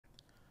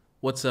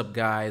What's up,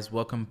 guys?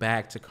 Welcome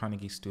back to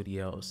Carnegie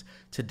Studios.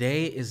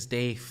 Today is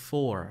day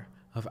 4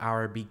 of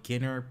our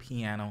beginner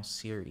piano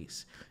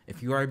series.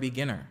 If you are a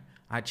beginner,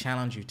 I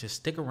challenge you to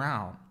stick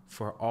around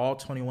for all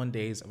 21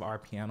 days of our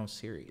piano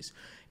series.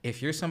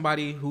 If you're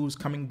somebody who's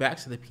coming back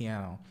to the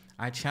piano,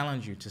 I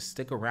challenge you to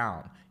stick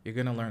around. You're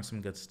going to learn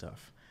some good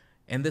stuff.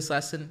 In this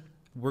lesson,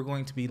 we're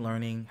going to be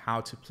learning how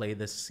to play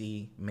the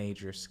C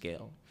major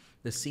scale.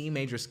 The C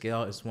major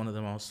scale is one of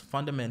the most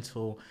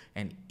fundamental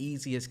and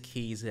easiest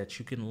keys that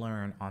you can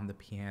learn on the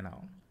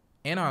piano.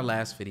 In our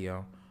last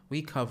video,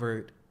 we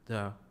covered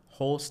the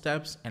whole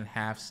steps and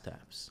half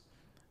steps.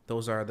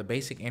 Those are the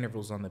basic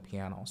intervals on the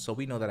piano. So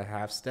we know that a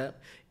half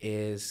step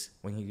is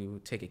when you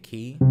take a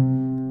key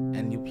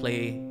and you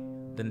play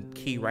the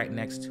key right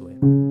next to it.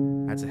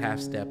 That's a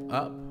half step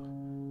up.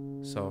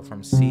 So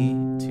from C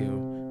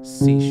to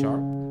C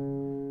sharp,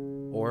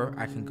 or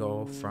I can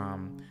go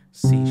from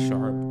C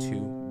sharp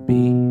to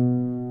B.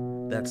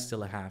 That's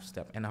still a half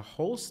step. And a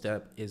whole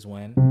step is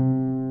when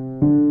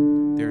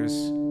there's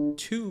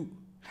 2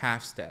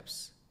 half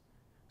steps.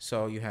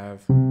 So you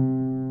have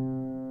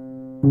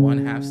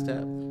 1 half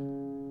step,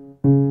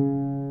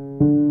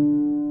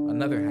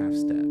 another half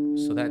step.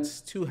 So that's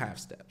 2 half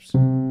steps.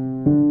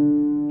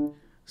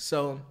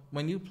 So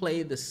when you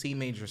play the C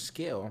major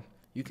scale,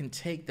 you can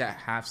take that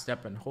half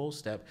step and whole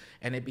step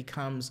and it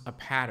becomes a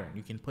pattern.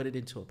 You can put it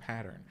into a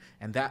pattern.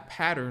 And that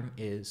pattern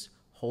is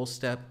whole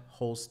step,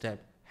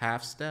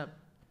 half step,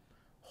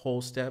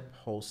 whole step,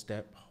 whole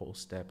step, whole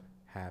step,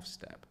 half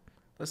step.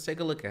 Let's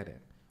take a look at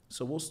it.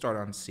 So we'll start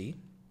on C.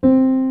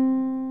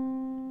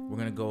 We're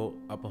going to go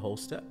up a whole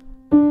step,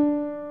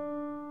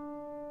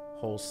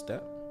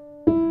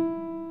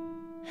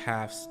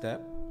 half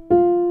step,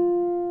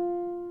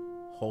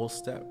 whole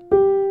step,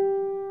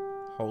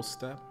 whole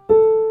step,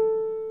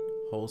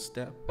 whole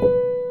step,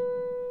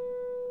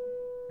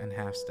 and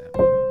half step.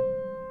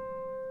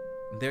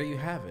 There you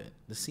have it,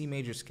 the C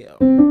major scale.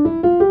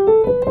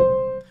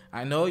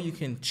 I know you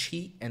can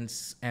cheat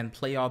and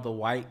play all the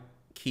white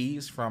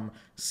keys from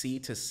C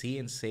to C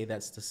and say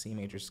that's the C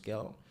major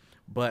scale,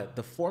 but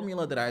the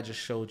formula that I just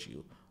showed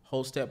you,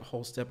 whole step,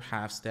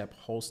 half step,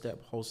 whole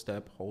step,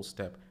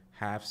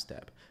 half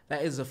step,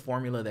 that is a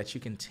formula that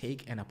you can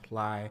take and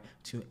apply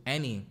to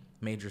any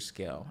major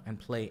scale and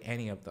play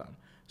any of them.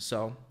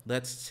 So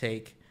let's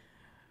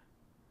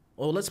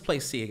play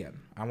C again.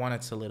 I want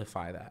to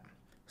solidify that.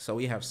 So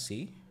we have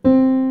C,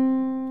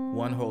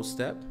 1 whole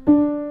step,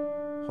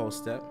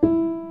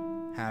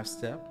 half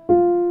step,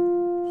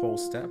 whole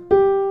step,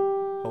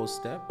 whole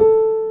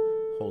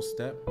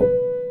step,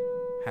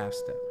 half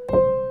step.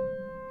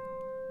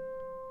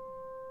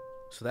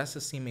 So that's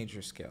the C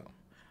major scale.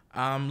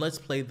 Let's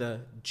play the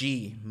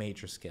G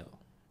major scale.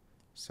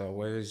 So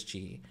where is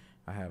G?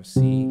 I have C,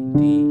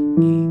 D,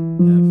 E,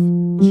 F,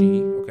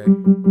 G. Okay.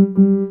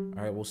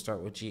 All right, we'll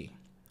start with G.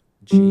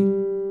 G.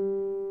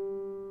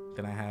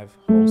 Then I have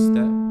whole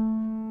step,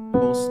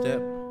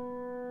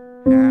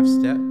 half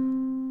step,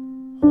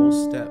 whole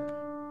step,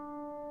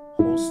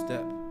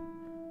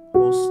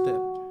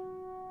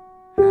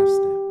 half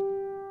step.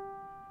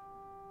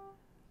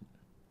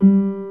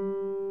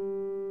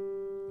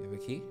 You have a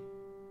key?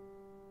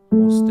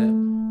 Whole step,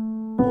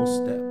 half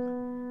step,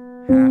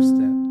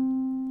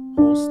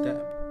 whole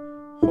step,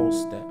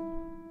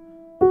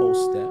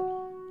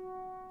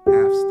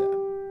 half step.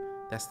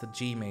 That's the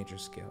G major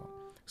scale.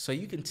 So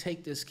you can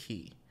take this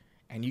key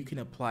and you can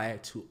apply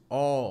it to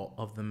all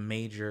of the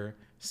major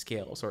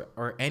scales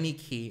or any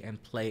key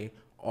and play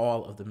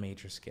all of the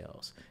major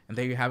scales. And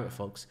there you have it,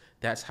 folks.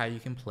 That's how you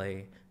can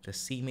play the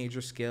C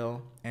major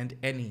scale and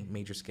any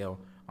major scale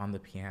on the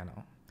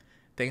piano.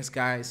 Thanks,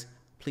 guys.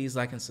 Please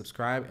like and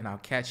subscribe, and I'll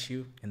catch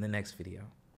you in the next video.